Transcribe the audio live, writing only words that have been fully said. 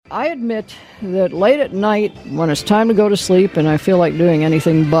I admit that late at night, when it's time to go to sleep and I feel like doing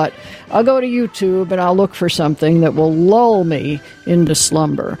anything but, I'll go to YouTube and I'll look for something that will lull me into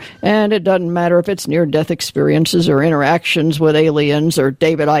slumber. And it doesn't matter if it's near-death experiences or interactions with aliens or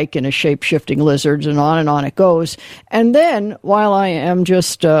David Icke and his shape-shifting lizards, and on it goes. And then, while I am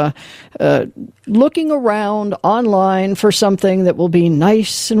just looking around online for something that will be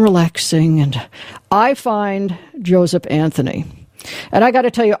nice and relaxing, and I find Joseph Anthony. And I got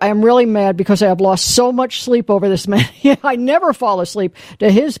to tell you, I am really mad because I have lost so much sleep over this man. I never fall asleep to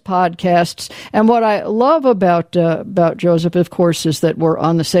his podcasts. And what I love about Joseph, of course, is that we're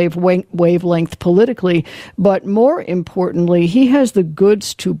on the same wavelength politically. But more importantly, he has the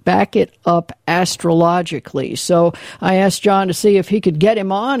goods to back it up astrologically. So I asked John to see if he could get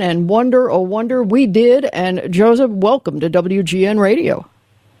him on, and wonder, oh wonder, we did. And Joseph, welcome to WGN Radio.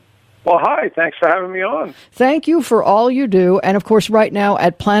 Well, hi. Thanks for having me on. Thank you for all you do. And, of course, right now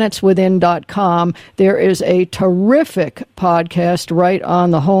at planetswithin.com, there is a terrific podcast right on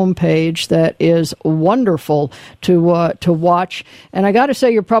the homepage that is wonderful to watch. And I got to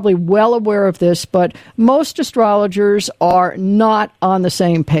say, you're probably well aware of this, but most astrologers are not on the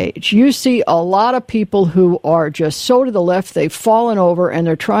same page. You see a lot of people who are just so to the left, they've fallen over, and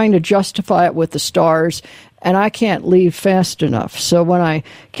they're trying to justify it with the stars. And I can't leave fast enough. So when I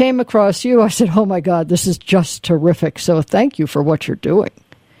came across you, I said, oh, my God, this is just terrific. So thank you for what you're doing.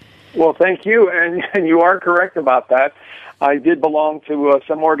 Well, thank you. And you are correct about that. I did belong to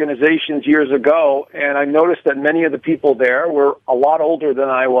some organizations years ago, and I noticed that many of the people there were a lot older than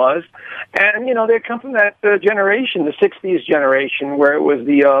I was. And, you know, they come from that generation, the 60s generation, where it was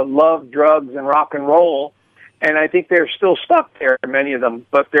the love, drugs, and rock and roll. And I think they're still stuck there, many of them.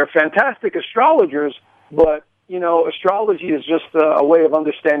 But they're fantastic astrologers. But, you know, astrology is just a way of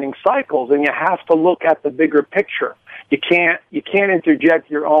understanding cycles, and you have to look at the bigger picture. You can't interject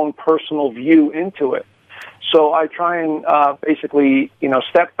your own personal view into it. So I try and basically, you know,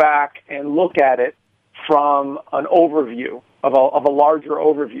 step back and look at it from an overview, of a larger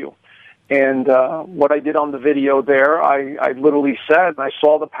overview. And what I did on the video there, I literally said, and I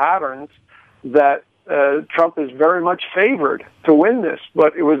saw the patterns, that Trump is very much favored to win this,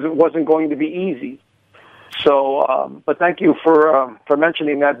 but it wasn't going to be easy. So, but thank you for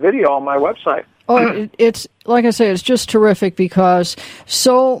mentioning that video on my website. Oh, it's like I say, it's just terrific because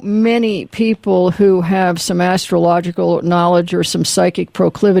so many people who have some astrological knowledge or some psychic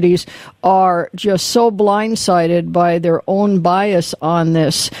proclivities are just so blindsided by their own bias on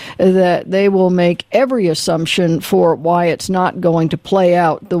this that they will make every assumption for why it's not going to play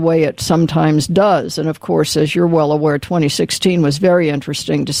out the way it sometimes does. And of course, as you're well aware, 2016 was very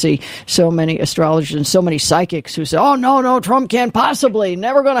interesting to see so many astrologers and so many psychics who say, oh, no, Trump can't possibly,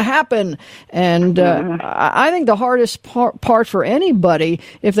 never going to happen. And I think the hardest part for anybody,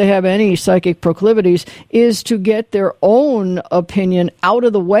 if they have any psychic proclivities, is to get their own opinion out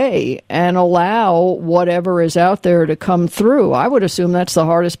of the way and allow whatever is out there to come through. I would assume that's the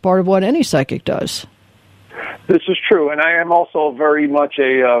hardest part of what any psychic does. This is true, and I am also very much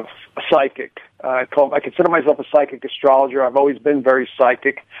a psychic. I consider myself a psychic astrologer. I've always been very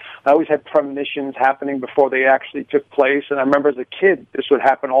psychic. I always had premonitions happening before they actually took place, and I remember as a kid this would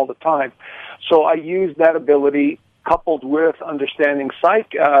happen all the time. So I used that ability coupled with understanding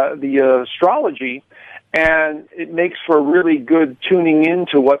the astrology, and it makes for really good tuning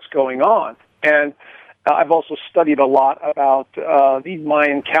into what's going on. And I've also studied a lot about the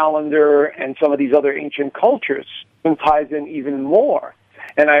Mayan calendar and some of these other ancient cultures, and ties in even more.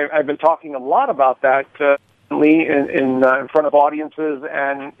 And I've been talking a lot about that in front of audiences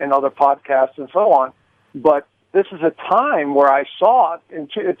and in other podcasts and so on. But this is a time where I saw it. In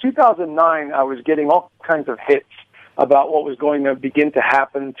 2009, I was getting all kinds of hits about what was going to begin to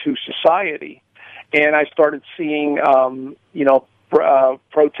happen to society. And I started seeing,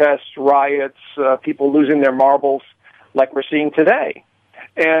 protests, riots, people losing their marbles like we're seeing today.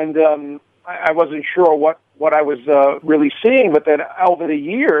 And I wasn't sure what I was really seeing, but then over the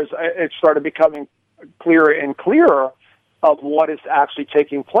years, it started becoming clearer and clearer of what is actually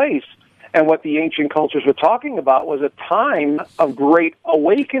taking place. And what the ancient cultures were talking about was a time of great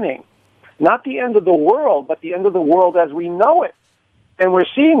awakening. Not the end of the world, but the end of the world as we know it. And we're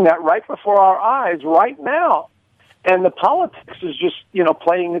seeing that right before our eyes right now. And the politics is just,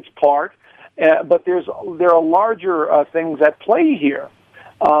 playing its part. But there are larger things at play here.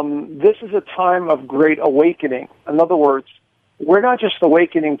 This is a time of great awakening. In other words, we're not just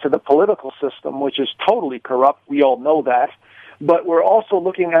awakening to the political system, which is totally corrupt. We all know that. But we're also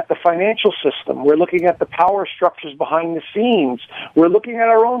looking at the financial system. We're looking at the power structures behind the scenes. We're looking at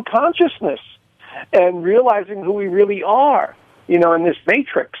our own consciousness and realizing who we really are. in this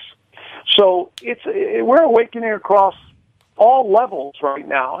matrix. So we're awakening across all levels right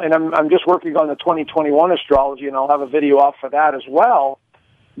now, and I'm just working on the 2021 astrology, and I'll have a video out for that as well.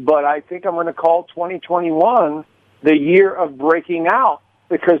 But I think I'm going to call 2021 the year of breaking out,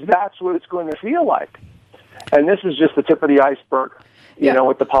 because that's what it's going to feel like. And this is just the tip of the iceberg,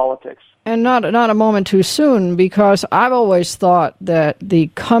 with the politics. And not a moment too soon, because I've always thought that the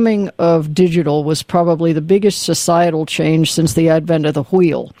coming of digital was probably the biggest societal change since the advent of the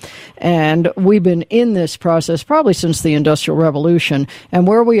wheel. And we've been in this process probably since the Industrial Revolution. And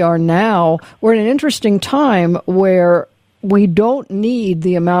where we are now, we're in an interesting time where we don't need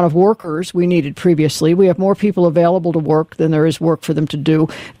the amount of workers we needed previously. We have more people available to work than there is work for them to do.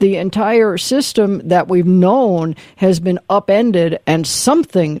 The entire system that we've known has been upended, and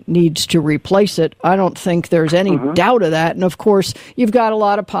something needs to replace it. I don't think there's any doubt of that. And, of course, you've got a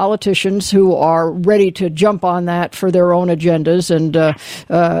lot of politicians who are ready to jump on that for their own agendas and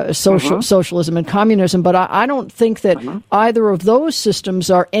socialism and communism. But I don't think that either of those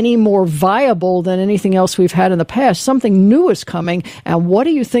systems are any more viable than anything else we've had in the past. Something new is coming, and what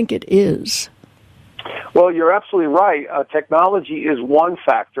do you think it is? Well, you're absolutely right. Technology is one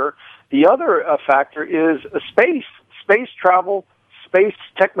factor. The other factor is space travel, space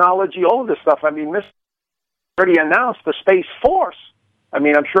technology, all of this stuff. I mean, Mr. already announced the Space Force. I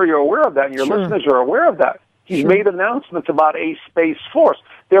mean, I'm sure you're aware of that, and your listeners are aware of that. He's made announcements about a Space Force.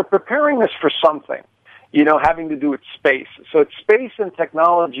 They're preparing us for something, having to do with space. So it's space and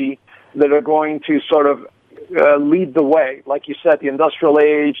technology that are going to sort of lead the way. Like you said, the industrial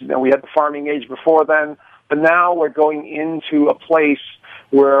age, and then we had the farming age before then, but now we're going into a place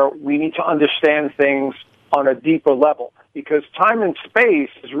where we need to understand things on a deeper level, because time and space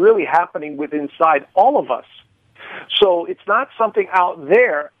is really happening within inside all of us. So it's not something out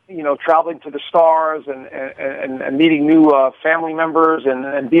there, traveling to the stars and meeting new family members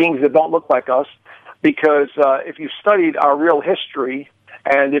and beings that don't look like us, because if you've studied our real history,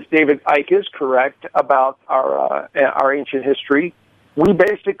 and if David Icke is correct about our ancient history, we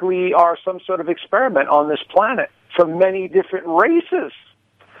basically are some sort of experiment on this planet from many different races,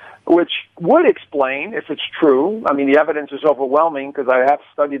 which would explain, if it's true, I mean, the evidence is overwhelming because I have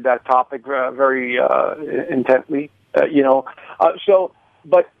studied that topic very intently, but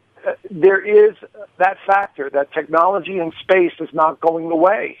there is that factor that technology and space is not going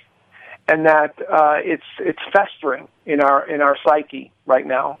away. And that it's festering in our psyche right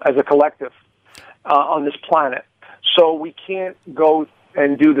now as a collective on this planet. So we can't go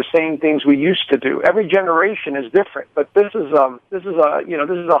and do the same things we used to do. Every generation is different, but this is a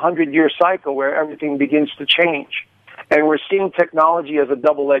 100-year cycle where everything begins to change, and we're seeing technology as a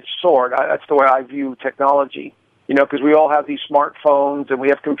double-edged sword. That's the way I view technology. Because we all have these smartphones and we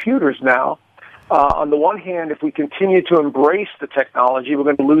have computers now. On the one hand, if we continue to embrace the technology, we're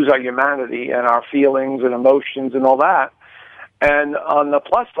going to lose our humanity and our feelings and emotions and all that. And on the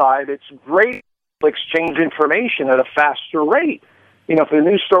plus side, it's great to exchange information at a faster rate. If a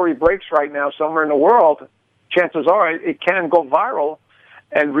news story breaks right now somewhere in the world, chances are it can go viral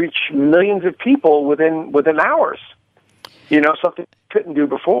and reach millions of people within hours. Something we couldn't do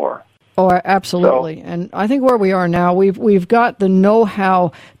before. Oh, absolutely. And I think where we are now, we've got the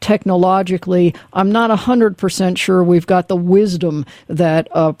know-how technologically. I'm not 100% sure we've got the wisdom that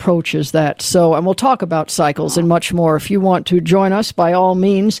approaches that. So, and we'll talk about cycles and much more. If you want to join us, by all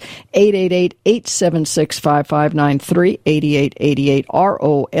means, 888-876-5593, 8888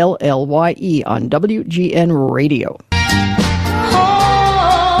 ROLLYE on WGN Radio.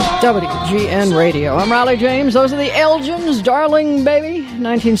 WGN Radio. I'm Riley James. Those are the Elgins, Darling Baby,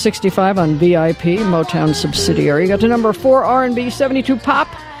 1965 on VIP, Motown subsidiary. Got to number 4 R&B, 72 Pop.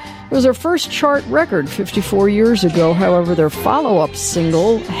 It was their first chart record 54 years ago. However, their follow-up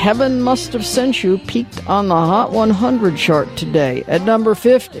single, Heaven Must Have Sent You, peaked on the Hot 100 chart today at number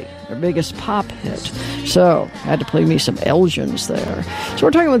 50. Their biggest pop hit. So, had to play me some Elgins there. So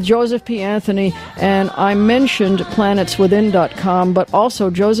we're talking with Joseph P. Anthony, and I mentioned planetswithin.com, but also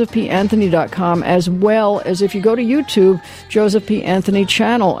josephpanthony.com, as well as if you go to YouTube, Joseph P. Anthony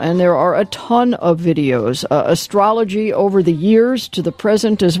channel, and there are a ton of videos, astrology over the years to the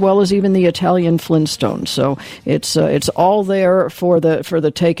present, as well as even the Italian Flintstones. So it's all there for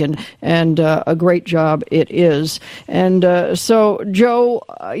the taking, and a great job it is. And so, Joe,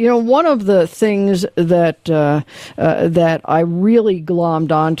 one of the things that I really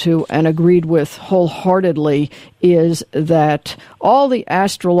glommed onto and agreed with wholeheartedly is that all the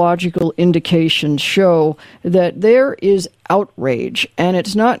astrological indications show that there is outrage, and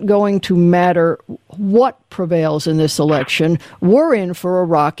it's not going to matter what prevails in this election. We're in for a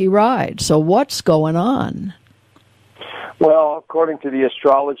rocky ride. So what's going on? Well, according to the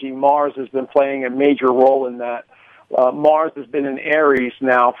astrology, Mars has been playing a major role in that. Mars has been in Aries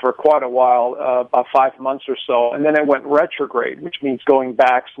now for quite a while, about 5 months or so, and then it went retrograde, which means going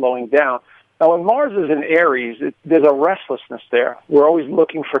back, slowing down. Now, when Mars is in Aries, there's a restlessness there. We're always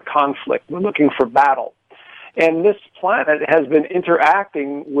looking for conflict. We're looking for battle. And this planet has been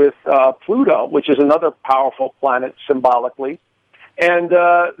interacting with Pluto, which is another powerful planet symbolically, and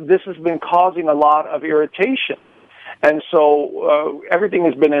this has been causing a lot of irritation. And so everything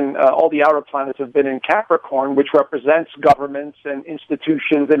has been in, all the outer planets have been in Capricorn, which represents governments and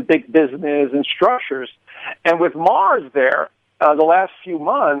institutions and big business and structures. And with Mars there, the last few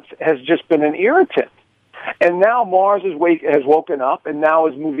months has just been an irritant. And now Mars has woken up and now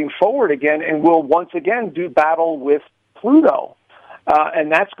is moving forward again and will once again do battle with Pluto.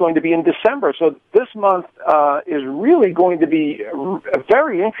 And that's going to be in December. So this month is really going to be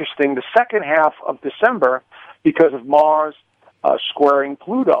very interesting, the second half of December, because of Mars squaring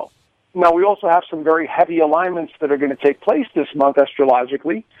Pluto. Now, we also have some very heavy alignments that are going to take place this month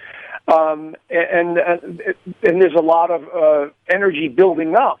astrologically. And there's a lot of energy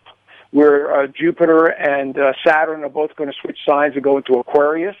building up, where Jupiter and Saturn are both going to switch signs and go into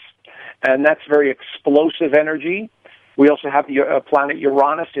Aquarius, and that's very explosive energy. We also have the planet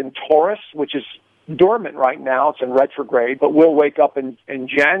Uranus in Taurus, which is dormant right now. It's in retrograde, but will wake up in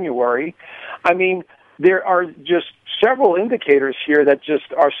January. I mean, there are just several indicators here that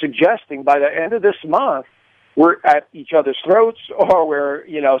just are suggesting by the end of this month, we're at each other's throats, or where,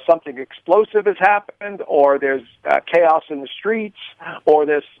 something explosive has happened, or there's chaos in the streets, or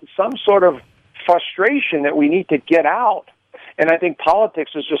there's some sort of frustration that we need to get out. And I think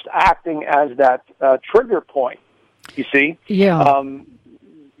politics is just acting as that trigger point, you see? Yeah.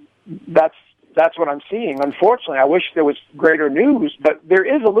 That's what I'm seeing. Unfortunately, I wish there was greater news, but there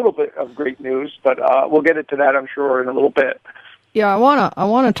is a little bit of great news, but we'll get into that, I'm sure, in a little bit. Yeah, I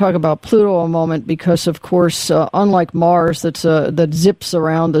want to talk about Pluto a moment because, of course, unlike Mars, that zips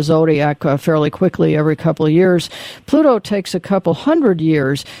around the zodiac fairly quickly every couple of years, Pluto takes a couple hundred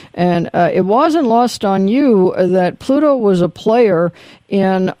years, and it wasn't lost on you that Pluto was a player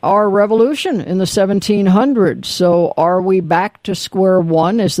in our revolution in the 1700s. So, are we back to square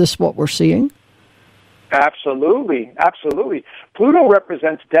one? Is this what we're seeing? Absolutely, absolutely. Pluto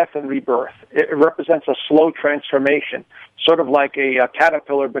represents death and rebirth. It represents a slow transformation, sort of like a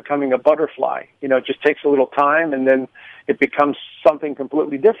caterpillar becoming a butterfly. It just takes a little time, and then it becomes something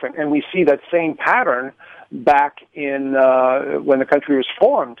completely different. And we see that same pattern back in when the country was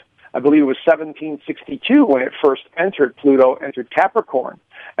formed. I believe it was 1762 when it first entered Capricorn.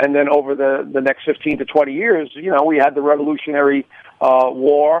 And then over the next 15 to 20 years, we had the Revolutionary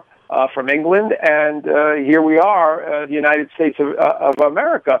War from England, and here we are, the United States of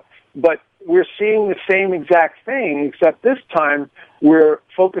America. But we're seeing the same exact thing, except this time we're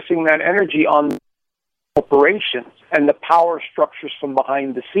focusing that energy on corporations and the power structures from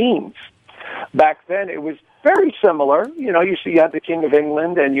behind the scenes. Back then, it was very similar. You had the King of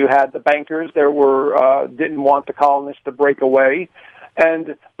England, and you had the bankers that didn't want the colonists to break away,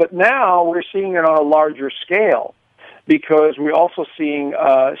 but now we're seeing it on a larger scale, because we're also seeing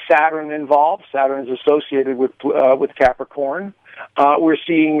Saturn involved. Saturn is associated with Capricorn. We're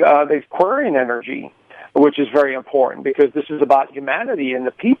seeing the Aquarian energy, which is very important because this is about humanity and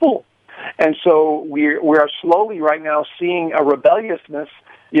the people. And so we are slowly right now seeing a rebelliousness,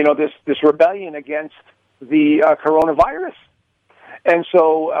 this rebellion against the coronavirus. And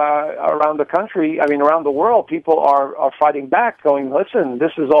so around the country, around the world, people are fighting back, going, listen,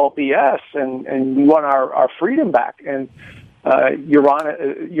 this is all BS, and we want our freedom back. And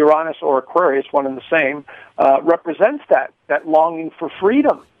Uranus or Aquarius, one and the same, represents that longing for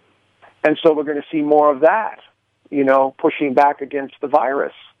freedom. And so we're going to see more of that, pushing back against the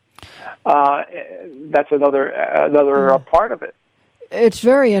virus. That's another part of it. It's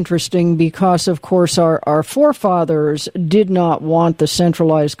very interesting because, of course, our forefathers did not want the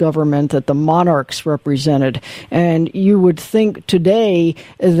centralized government that the monarchs represented. And you would think today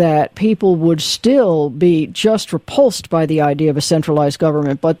that people would still be just repulsed by the idea of a centralized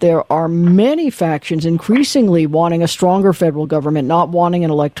government. But there are many factions increasingly wanting a stronger federal government, not wanting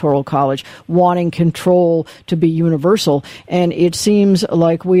an electoral college, wanting control to be universal. And it seems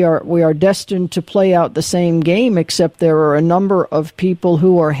like we are destined to play out the same game, except there are a number of people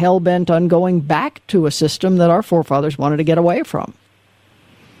who are hell-bent on going back to a system that our forefathers wanted to get away from.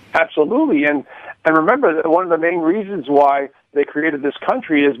 Absolutely. And remember, that one of the main reasons why they created this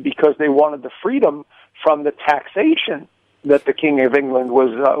country is because they wanted the freedom from the taxation that the King of England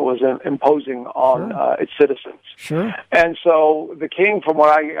was imposing on its citizens. Sure. And so the king, from what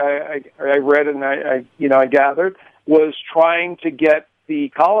I read and I gathered, was trying to get the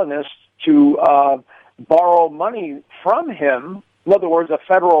colonists to borrow money from him. In other words, a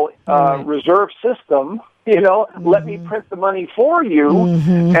federal reserve system. Let me print the money for you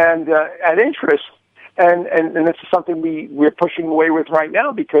and at interest. And this is something we're pushing away with right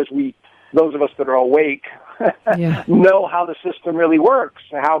now because those of us that are awake know how the system really works,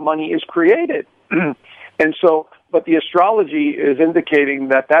 how money is created. And so, but the astrology is indicating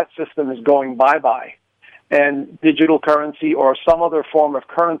that system is going bye-bye. And digital currency or some other form of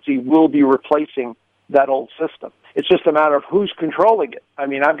currency will be replacing that old system. It's just a matter of who's controlling it. I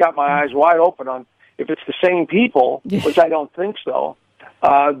mean, I've got my eyes wide open on if it's the same people, which I don't think so.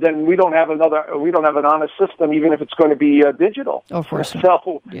 Then we don't have an honest system, even if it's going to be digital. Of course.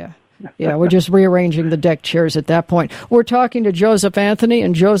 So, yeah, we're just rearranging the deck chairs at that point. We're talking to Joseph Anthony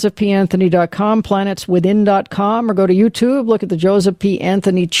and josephpanthony.com, planetswithin.com, or go to YouTube, look at the Joseph P.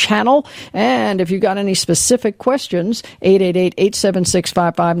 Anthony channel. And if you've got any specific questions,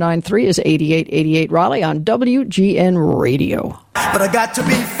 888-876-5593 is 8888 Raleigh on WGN Radio. But I got to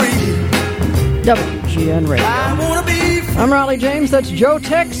be free. WGN Radio. I want to be free. I'm Raleigh James. That's Joe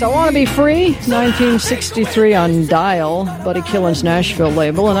Tex. I Want to Be Free, 1963 on Dial, Buddy Killen's Nashville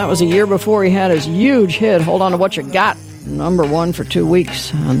label. And that was a year before he had his huge hit, Hold On to What You Got, #1 for 2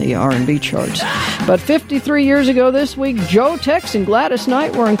 weeks on the R&B charts. But 53 years ago this week, Joe Tex and Gladys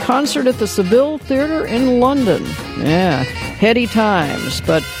Knight were in concert at the Seville Theatre in London. Yeah, heady times,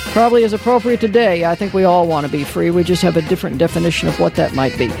 but probably as appropriate today. I think we all want to be free. We just have a different definition of what that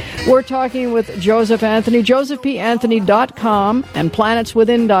might be. We're talking with Joseph Anthony, josephpanthony.com and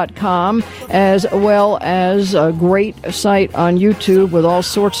planetswithin.com, as well as a great site on YouTube with all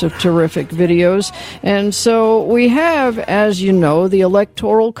sorts of terrific videos. And so we have, as you know, the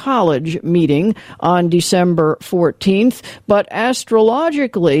Electoral College meeting on December 14th, but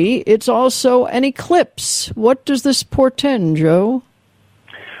astrologically, it's also an eclipse. What does this portend, Joe?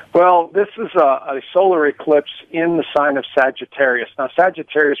 Well, this is a solar eclipse in the sign of Sagittarius. Now,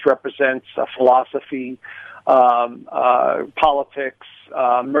 Sagittarius represents philosophy, politics,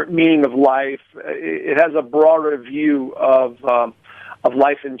 meaning of life. It has a broader view of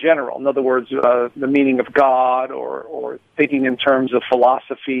life in general. In other words, the meaning of God or thinking in terms of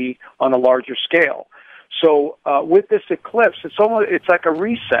philosophy on a larger scale. So with this eclipse, it's like a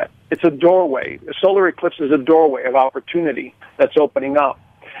reset. It's a doorway. A solar eclipse is a doorway of opportunity that's opening up.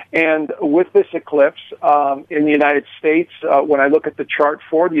 And with this eclipse in the United States, when I look at the chart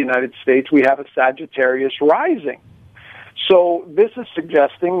for the United States, we have a Sagittarius rising. So this is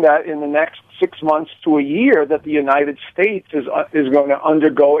suggesting that in the next 6 months to a year that the United States is going to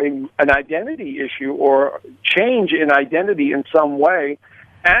undergo an identity issue or change in identity in some way,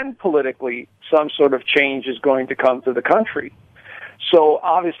 and politically some sort of change is going to come to the country. So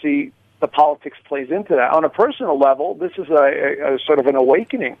obviously the politics plays into that. On a personal level, this is a sort of an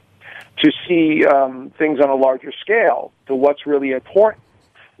awakening to see things on a larger scale, to what's really important.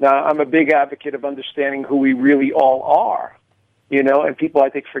 Now, I'm a big advocate of understanding who we really all are, and people, I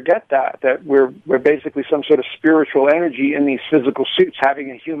think, forget that we're basically some sort of spiritual energy in these physical suits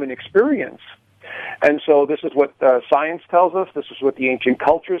having a human experience. And so this is what science tells us, this is what the ancient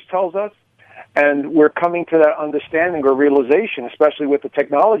cultures tells us, and we're coming to that understanding or realization, especially with the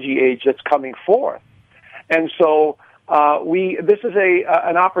technology age that's coming forth. And so this is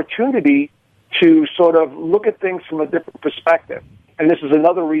an opportunity to sort of look at things from a different perspective. And this is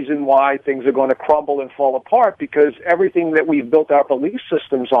another reason why things are going to crumble and fall apart, because everything that we've built our belief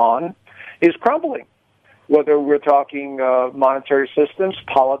systems on is crumbling. Whether we're talking monetary systems,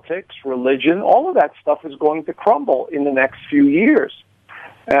 politics, religion, all of that stuff is going to crumble in the next few years.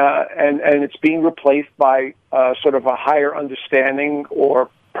 And it's being replaced by sort of a higher understanding or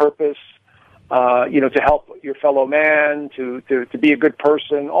purpose, to help your fellow man, to be a good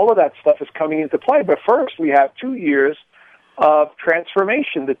person. All of that stuff is coming into play. But first, we have 2 years of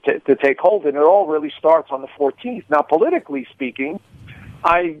transformation to take hold, and it all really starts on the 14th. Now, politically speaking,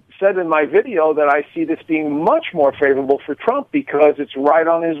 I said in my video that I see this being much more favorable for Trump because it's right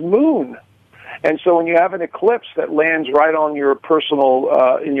on his moon. And so when you have an eclipse that lands right on your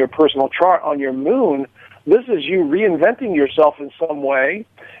personal, in your personal chart on your moon, this is you reinventing yourself in some way.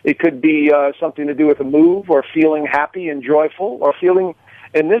 It could be something to do with a move or feeling happy and joyful or feeling,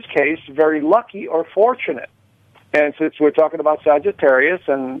 in this case, very lucky or fortunate. And since we're talking about Sagittarius,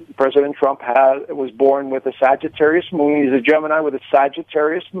 and President Trump was born with a Sagittarius moon, he's a Gemini with a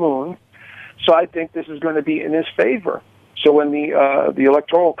Sagittarius moon, so I think this is going to be in his favor. So when the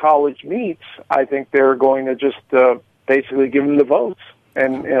Electoral College meets, I think they're going to just basically give him the votes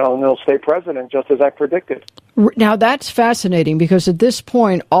and he'll stay president, just as I predicted. Now, that's fascinating because at this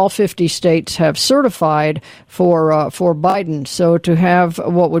point, all 50 states have certified for Biden. So to have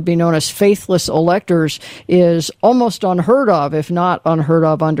what would be known as faithless electors is almost unheard of, if not unheard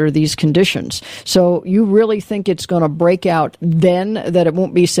of under these conditions. So you really think it's going to break out then, that it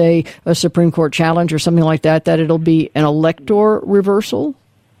won't be, say, a Supreme Court challenge or something like that, that it'll be an elector reversal?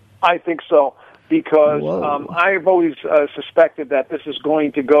 I think so. Because I've always suspected that this is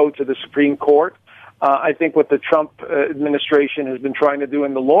going to go to the Supreme Court. I think what the Trump administration has been trying to do,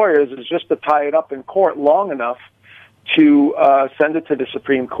 and the lawyers, is just to tie it up in court long enough to send it to the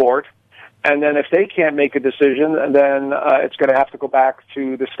Supreme Court. And then if they can't make a decision, then it's going to have to go back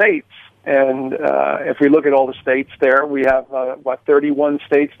to the states. And if we look at all the states there, we have, 31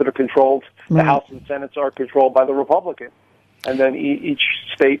 states that are controlled. The House and Senate are controlled by the Republicans. And then each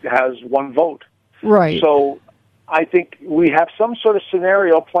state has one vote. Right. So I think we have some sort of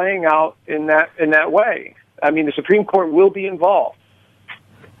scenario playing out in that way. I mean, the Supreme Court will be involved.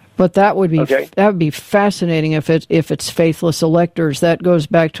 But that would be fascinating if it's faithless electors. That goes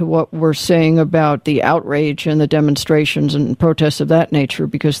back to what we're saying about the outrage and the demonstrations and protests of that nature,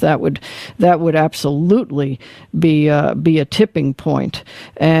 because that would absolutely be a tipping point.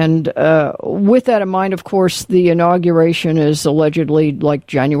 And with that in mind, of course, the inauguration is allegedly like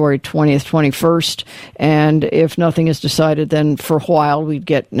January 20th, 21st, and if nothing is decided, then for a while we'd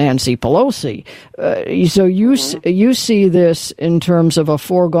get Nancy Pelosi. So you see this in terms of a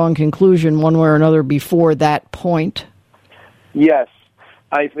foregone conclusion one way or another before that point? Yes.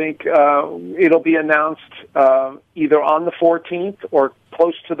 I think it'll be announced either on the 14th or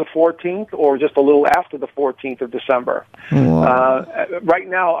close to the 14th or just a little after the 14th of December. Right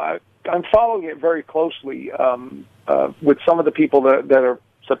now, I'm following it very closely with some of the people that are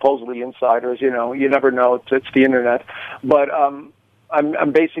supposedly insiders. You never know. It's the Internet. But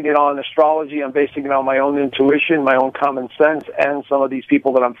I'm basing it on astrology. I'm basing it on my own intuition, my own common sense, and some of these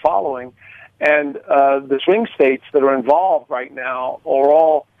people that I'm following. And the swing states that are involved right now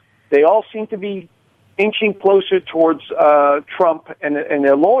they all seem to be inching closer towards Trump and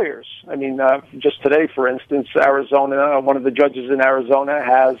their lawyers. I mean, just today, for instance, Arizona, one of the judges in Arizona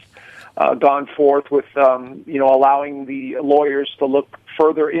has gone forth with, allowing the lawyers to look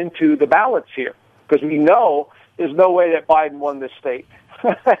further into the ballots here, because we know there's no way that Biden won this state.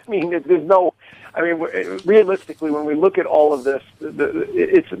 I mean, realistically, when we look at all of this,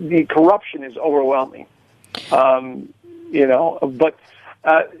 the corruption is overwhelming. But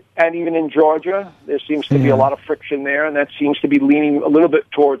and even in Georgia, there seems to be a lot of friction there, and that seems to be leaning a little bit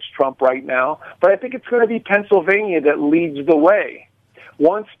towards Trump right now. But I think it's going to be Pennsylvania that leads the way.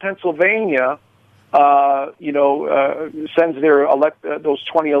 Once Pennsylvania sends their those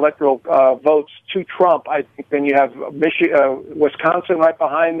 20 electoral votes to Trump, I think then you have Wisconsin right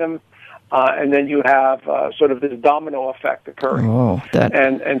behind them, and then you have sort of this domino effect occurring.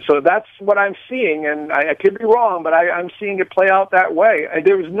 And so that's what I'm seeing, and I could be wrong, but I'm seeing it play out that way.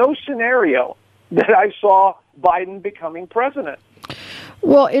 There was no scenario that I saw Biden becoming president.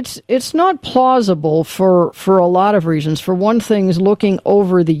 Well, it's not plausible for a lot of reasons. For one thing, is looking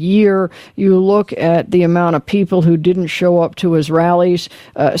over the year, you look at the amount of people who didn't show up to his rallies.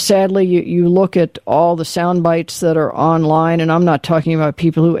 Sadly, you look at all the sound bites that are online, and I'm not talking about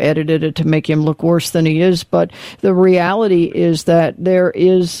people who edited it to make him look worse than he is, but the reality is that there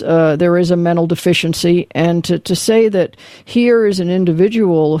is a mental deficiency, and to say that here is an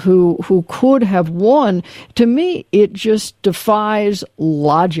individual who could have won, to me, it just defies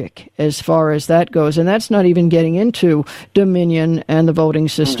logic as far as that goes. And that's not even getting into Dominion and the voting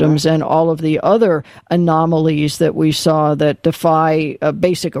systems and all of the other anomalies that we saw that defy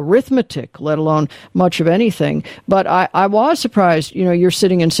basic arithmetic, let alone much of anything. But I was surprised, you're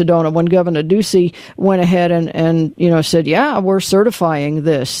sitting in Sedona when Governor Ducey went ahead and said, yeah, we're certifying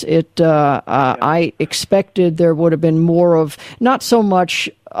this. I expected there would have been more of, not so much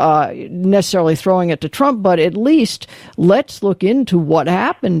necessarily throwing it to Trump, but at least let's look into what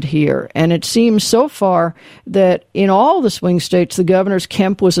happened here. And it seems so far that in all the swing states, the governors,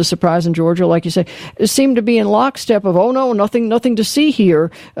 Kemp was a surprise in Georgia, like you say, seem to be in lockstep of, oh no, nothing to see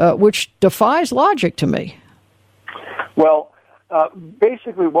here, which defies logic to me. Well,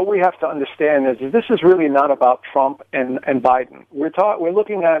 basically, what we have to understand is this is really not about Trump and Biden. We're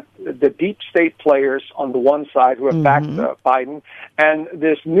looking at the deep state players on the one side who have backed Biden, and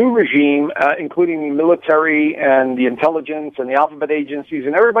this new regime, including the military and the intelligence and the alphabet agencies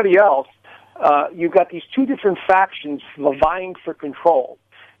and everybody else. You've got these two different factions vying for control.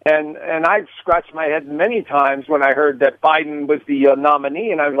 And I've scratched my head many times when I heard that Biden was the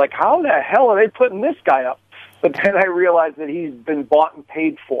nominee, and I was like, how the hell are they putting this guy up? But then I realized that he's been bought and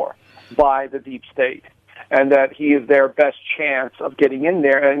paid for by the deep state, and that he is their best chance of getting in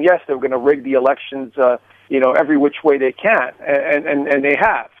there. And yes, they're going to rig the elections, every which way they can, and they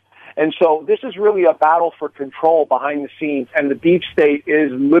have. And so this is really a battle for control behind the scenes, and the deep state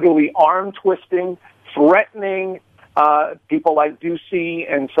is literally arm-twisting, threatening people like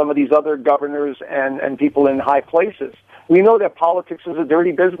Ducey and some of these other governors and people in high places. We know that politics is a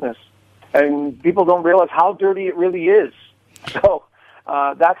dirty business, and people don't realize how dirty it really is. So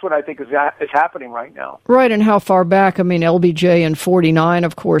that's what I think is happening right now. Right, and how far back? I mean, LBJ in '49,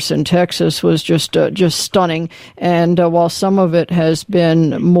 of course, in Texas was just stunning. And while some of it has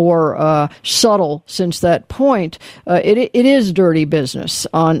been more subtle since that point, it is dirty business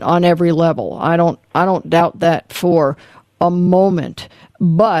on every level. I don't doubt that for a moment.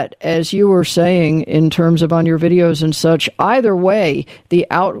 But as you were saying in terms of on your videos and such, either way, the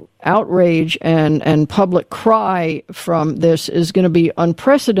outrage and public cry from this is going to be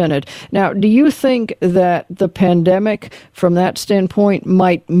unprecedented. Now, do you think that the pandemic, from that standpoint,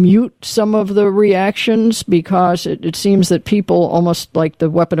 might mute some of the reactions? Because it seems that people, almost like the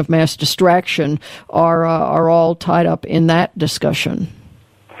weapon of mass distraction, are all tied up in that discussion.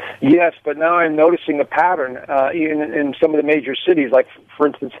 Yes, but now I'm noticing a pattern in some of the major cities. Like, for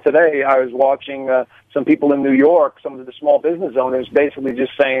instance, today I was watching some people in New York, some of the small business owners, basically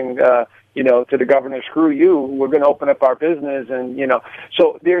just saying, to the governor, screw you, we're going to open up our business. And,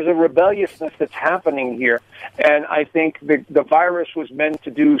 so there's a rebelliousness that's happening here. And I think the virus was meant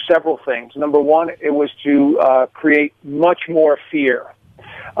to do several things. Number one, it was to create much more fear.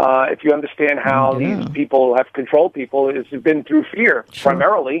 If you understand how these people have controlled people, it's been through fear,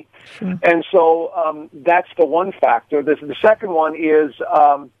 primarily. Sure. And so that's the one factor. The second one is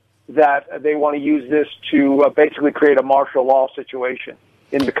that they want to use this to basically create a martial law situation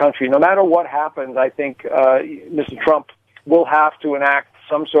in the country. No matter what happens, I think Mr. Trump will have to enact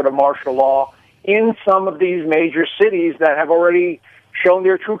some sort of martial law in some of these major cities that have already shown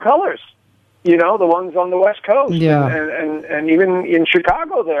their true colors. The ones on the West Coast, and even in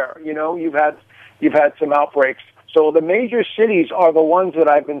Chicago, there, you've had some outbreaks. So the major cities are the ones that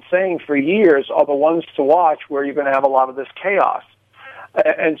I've been saying for years are the ones to watch, where you're going to have a lot of this chaos.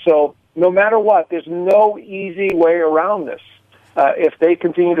 And so, no matter what, there's no easy way around this. If they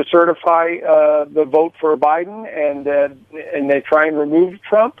continue to certify the vote for Biden and they try and remove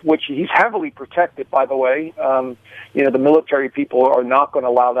Trump, which he's heavily protected, by the way, the military people are not going to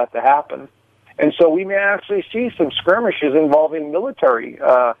allow that to happen. And so we may actually see some skirmishes involving military,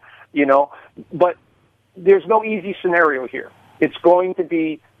 but there's no easy scenario here. It's not going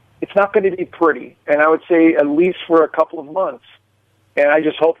to be pretty, and I would say at least for a couple of months. And I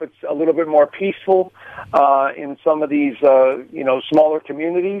just hope it's a little bit more peaceful in some of these, smaller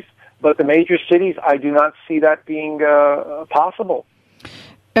communities. But the major cities, I do not see that being possible.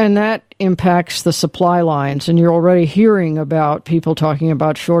 And that impacts the supply lines, and you're already hearing about people talking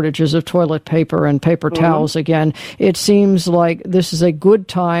about shortages of toilet paper and paper towels again. It seems like this is a good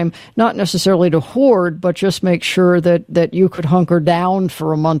time, not necessarily to hoard, but just make sure that you could hunker down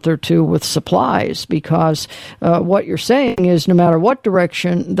for a month or two with supplies, because what you're saying is no matter what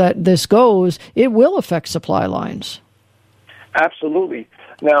direction that this goes, it will affect supply lines. Absolutely.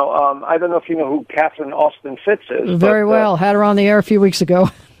 Now, I don't know if you know who Catherine Austin Fitts is. Very well. Had her on the air a few weeks ago.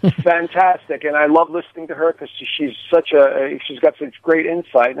 Fantastic. And I love listening to her because she's she's got such great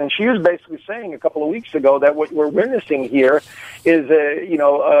insight. And she was basically saying a couple of weeks ago that what we're witnessing here is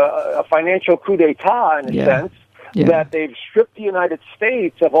a financial coup d'etat in a sense, that they've stripped the United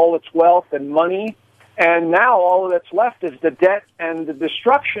States of all its wealth and money, and now all that's left is the debt and the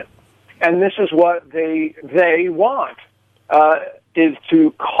destruction. And this is what they want. Is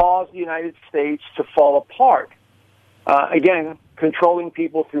to cause the United States to fall apart. Again, controlling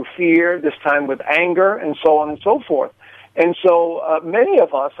people through fear, this time with anger, and so on and so forth. And so many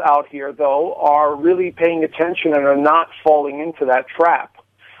of us out here, though, are really paying attention and are not falling into that trap.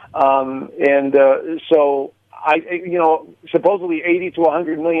 So supposedly 80 to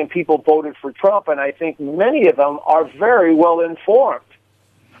 100 million people voted for Trump, and I think many of them are very well informed.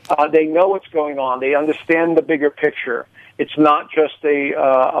 They know what's going on. They understand the bigger picture. It's not just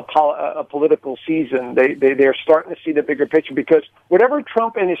a political season. They're starting to see the bigger picture, because whatever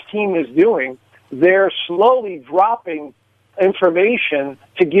Trump and his team is doing, they're slowly dropping information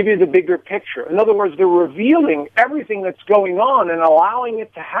to give you the bigger picture. In other words, they're revealing everything that's going on and allowing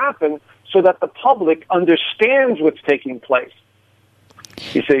it to happen so that the public understands what's taking place.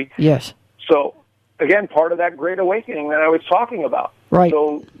 You see? Yes. So, again, part of that great awakening that I was talking about. Right.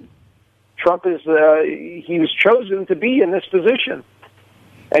 So Trump he was chosen to be in this position,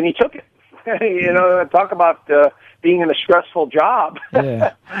 and he took it. Talk about being in a stressful job.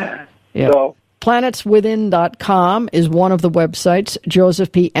 Yeah. Yeah. So, planetswithin.com is one of the websites,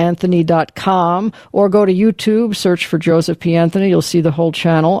 josephpanthony.com, or go to YouTube, search for Joseph P. Anthony. You'll see the whole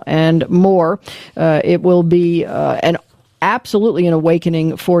channel and more. It will be absolutely an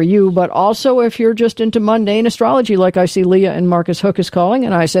awakening for you, but also if you're just into mundane astrology, like I see Leah and Marcus Hook is calling,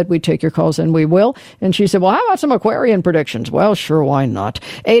 and I said we'd take your calls, and we will. And she said, well, how about some Aquarian predictions? Well, sure, why not?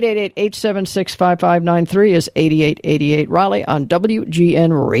 888-876-5593 is 8888 Raleigh on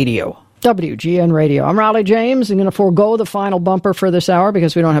WGN Radio. WGN Radio. I'm Raleigh James. I'm going to forego the final bumper for this hour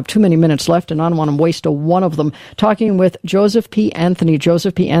because we don't have too many minutes left, and I don't want to waste one of them. Talking with Joseph P. Anthony,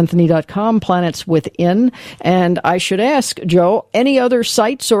 josephpanthony.com, Planets Within. And I should ask, Joe, any other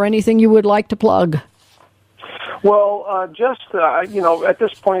sites or anything you would like to plug? Well, at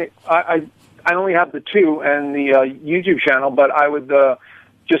this point, I only have the two and the YouTube channel, but I would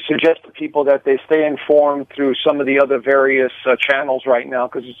just suggest to people that they stay informed through some of the other various channels right now,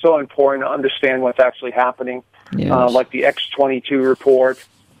 because it's so important to understand what's actually happening. Yes. Like the X22 report.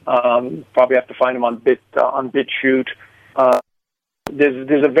 Probably have to find them on BitChute.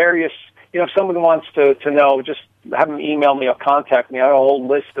 There's a various. If someone wants to know, just have them email me or contact me. I have a whole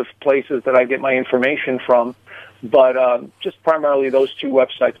list of places that I get my information from. But just primarily those two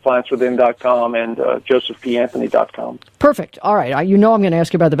websites, planetswithin.com and josephpanthony.com. Perfect. All right. I'm going to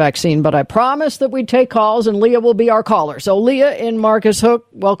ask you about the vaccine, but I promised that we'd take calls, and Leah will be our caller. So, Leah in Marcus Hook,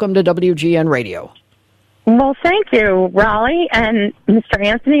 welcome to WGN Radio. Well, thank you, Raleigh and Mr.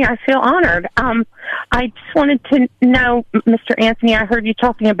 Anthony. I feel honored. I just wanted to know, Mr. Anthony, I heard you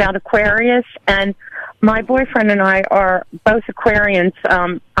talking about Aquarius, and my boyfriend and I are both Aquarians.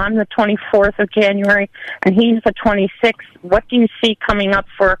 I'm the 24th of January, and he's the 26th. What do you see coming up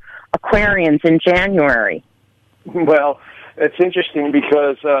for Aquarians in January? Well, it's interesting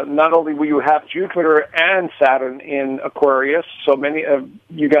because not only will you have Jupiter and Saturn in Aquarius, so many of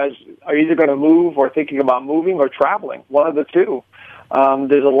you guys are either going to move or thinking about moving or traveling, one of the two.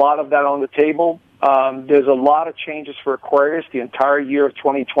 There's a lot of that on the table. There's a lot of changes for Aquarius. The entire year of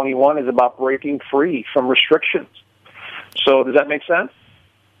 2021 is about breaking free from restrictions. So does that make sense?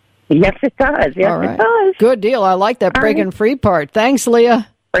 Yes, it does. Yes, All right. It does. Good deal. I like that breaking free part. Thanks, Leah.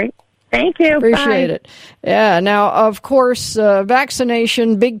 Great. Thank you. Appreciate Bye. it. Yeah. Now, of course,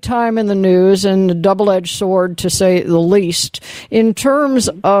 vaccination, big time in the news, and a double-edged sword, to say the least. In terms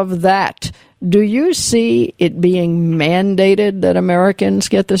of that, do you see it being mandated that Americans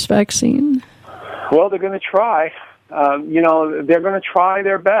get this vaccine? Well, they're going to try. They're going to try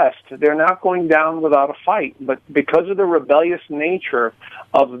their best. They're not going down without a fight. But because of the rebellious nature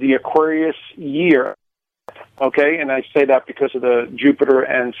of the Aquarius year, okay, and I say that because of the Jupiter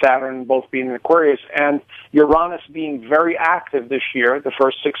and Saturn both being in Aquarius and Uranus being very active this year, the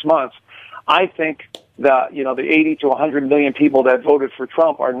first 6 months, I think that, the 80 to 100 million people that voted for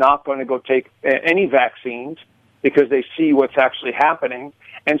Trump are not going to go take any vaccines because they see what's actually happening.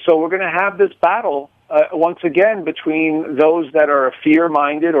 And so we're going to have this battle once again between those that are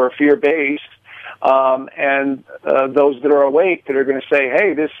fear-minded or fear-based and those that are awake that are going to say,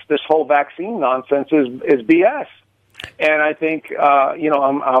 hey, this whole vaccine nonsense is BS. And I think,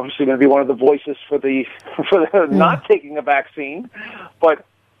 I'm obviously going to be one of the voices for the not taking a vaccine. But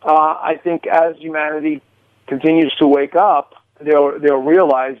I think as humanity continues to wake up, they'll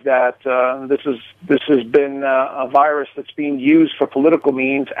realize that this has been a virus that's being used for political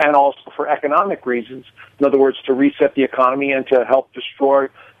means and also for economic reasons. In other words, to reset the economy and to help destroy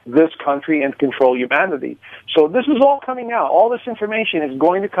this country and control humanity. So this is all coming out. All this information is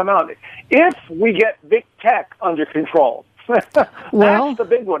going to come out if we get big tech under control. Well, that's the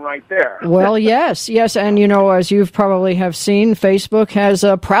big one right there. Well, yes. And, as you've probably have seen, Facebook has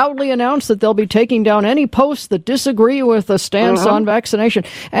proudly announced that they'll be taking down any posts that disagree with the stance on vaccination.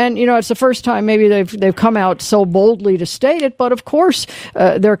 And, it's the first time maybe they've come out so boldly to state it, but of course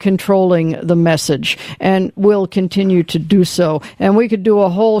they're controlling the message and will continue to do so. And we could do a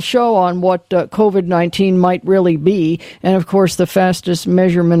whole show on what COVID-19 might really be. And, of course, the fastest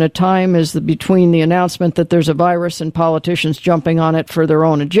measurement of time is between the announcement that there's a virus and politicians jumping on it for their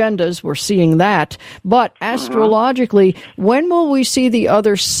own agendas. We're seeing that. But astrologically, when will we see the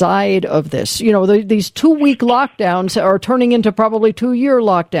other side of this? These 2-week lockdowns are turning into probably 2-year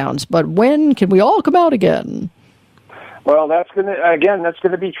lockdowns. But when can we all come out again? Well, that's going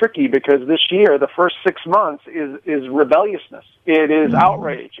to be tricky because this year, the first 6 months is rebelliousness. It is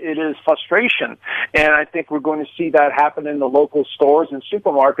outrage. It is frustration. And I think we're going to see that happen in the local stores and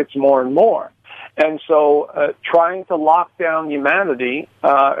supermarkets more and more. And so trying to lock down humanity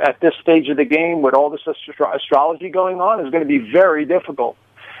at this stage of the game with all this astrology going on is going to be very difficult.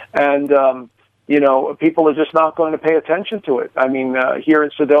 And, people are just not going to pay attention to it. I mean, here in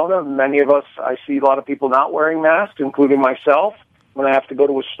Sedona, many of us, I see a lot of people not wearing masks, including myself, when I have to go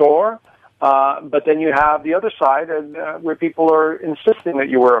to a store. But then you have the other side where people are insisting that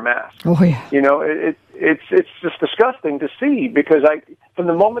you wear a mask. Oh, yeah. It's just disgusting to see, because from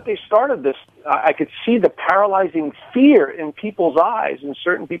the moment they started this, I could see the paralyzing fear in people's eyes, in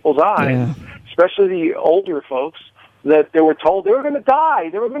certain people's eyes, especially the older folks, that they were told they were going to die.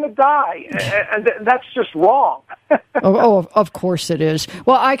 They were going to die. And that's just wrong. Of course it is.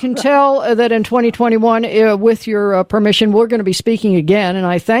 Well, I can tell that in 2021, with your permission, we're going to be speaking again, and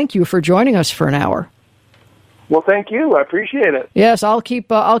I thank you for joining us for an hour. Well, thank you. I appreciate it. Yes, I'll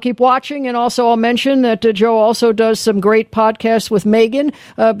keep watching, and also I'll mention that Joe also does some great podcasts with Megan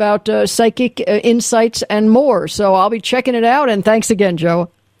about psychic insights and more. So I'll be checking it out, and thanks again,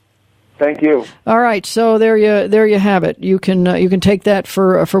 Joe. Thank you. All right, so there you have it. You can take that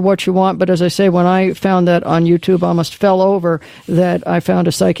for what you want. But as I say, when I found that on YouTube, I almost fell over that I found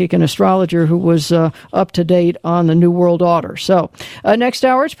a psychic and astrologer who was up to date on the New World Order. So next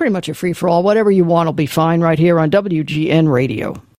hour, it's pretty much a free for all. Whatever you want will be fine right here on WGN Radio.